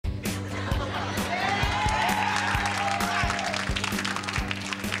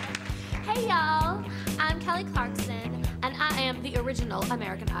original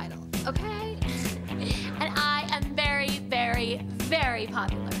American Idol, okay? And I am very, very, very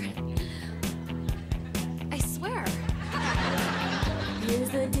popular. I swear. Here's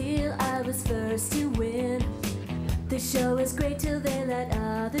the deal, I was first to win. The show is great till they let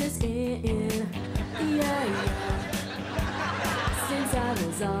others in. Yeah, yeah. Since I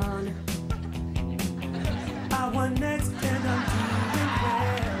was on, I won next and I'm doing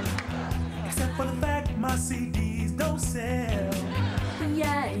well. Except for the fact my CDs don't sell.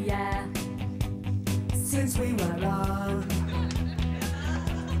 yeah, yeah. Since we were on,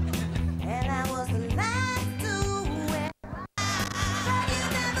 And I was the last to win. But you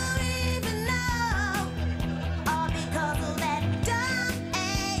never even know. All because of that dumb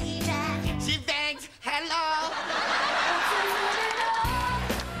agent. She thinks, hello.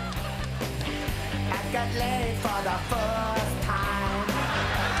 I got laid for the first time.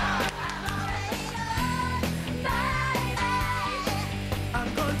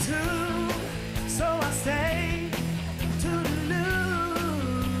 I'm going to, so I say,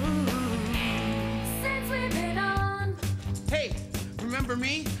 Since we've been on, Hey, remember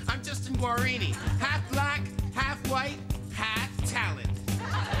me? I'm Justin Guarini. Half black, half white, half talent.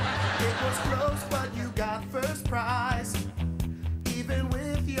 It was close, but you got first prize. Even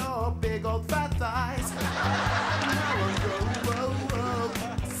with your big old fat thighs. Now I'm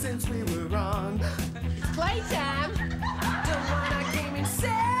broke, since we were on. Playtime. The one I came in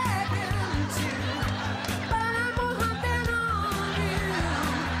second to. But I'm more hot than all you.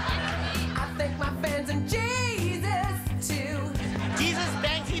 I thank my fans and Jesus too. Jesus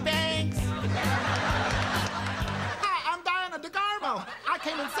Banksy Banks. Hi, I'm Diana DeGarmo. I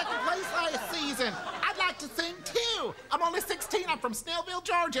came in second place last season. I'd like to sing too. I'm only 16. I'm from Snellville,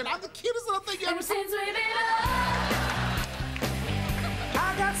 Georgia, and I'm the cutest little thing you ever and seen. since we've been on,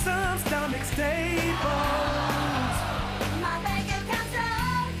 I got some stomach staples. my bank account's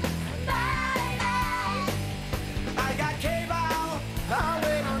up. Bye. I got cable. I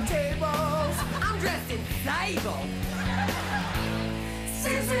wait on tables. I'm dressed in sable.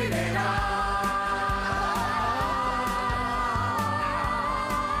 Since we've been on.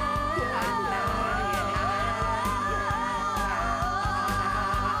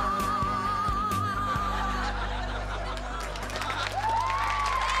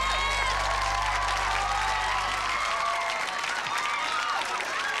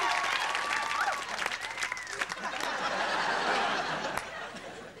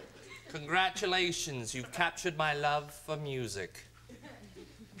 Congratulations, you've captured my love for music.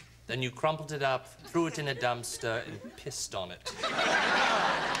 Then you crumpled it up, threw it in a dumpster, and pissed on it.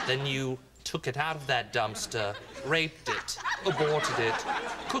 Then you took it out of that dumpster, raped it, aborted it,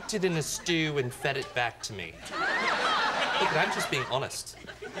 cooked it in a stew, and fed it back to me. Look, I'm just being honest.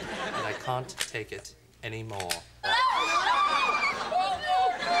 And I can't take it anymore.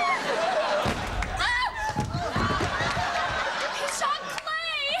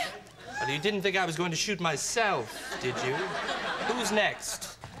 Well, you didn't think I was going to shoot myself, did you? Who's next?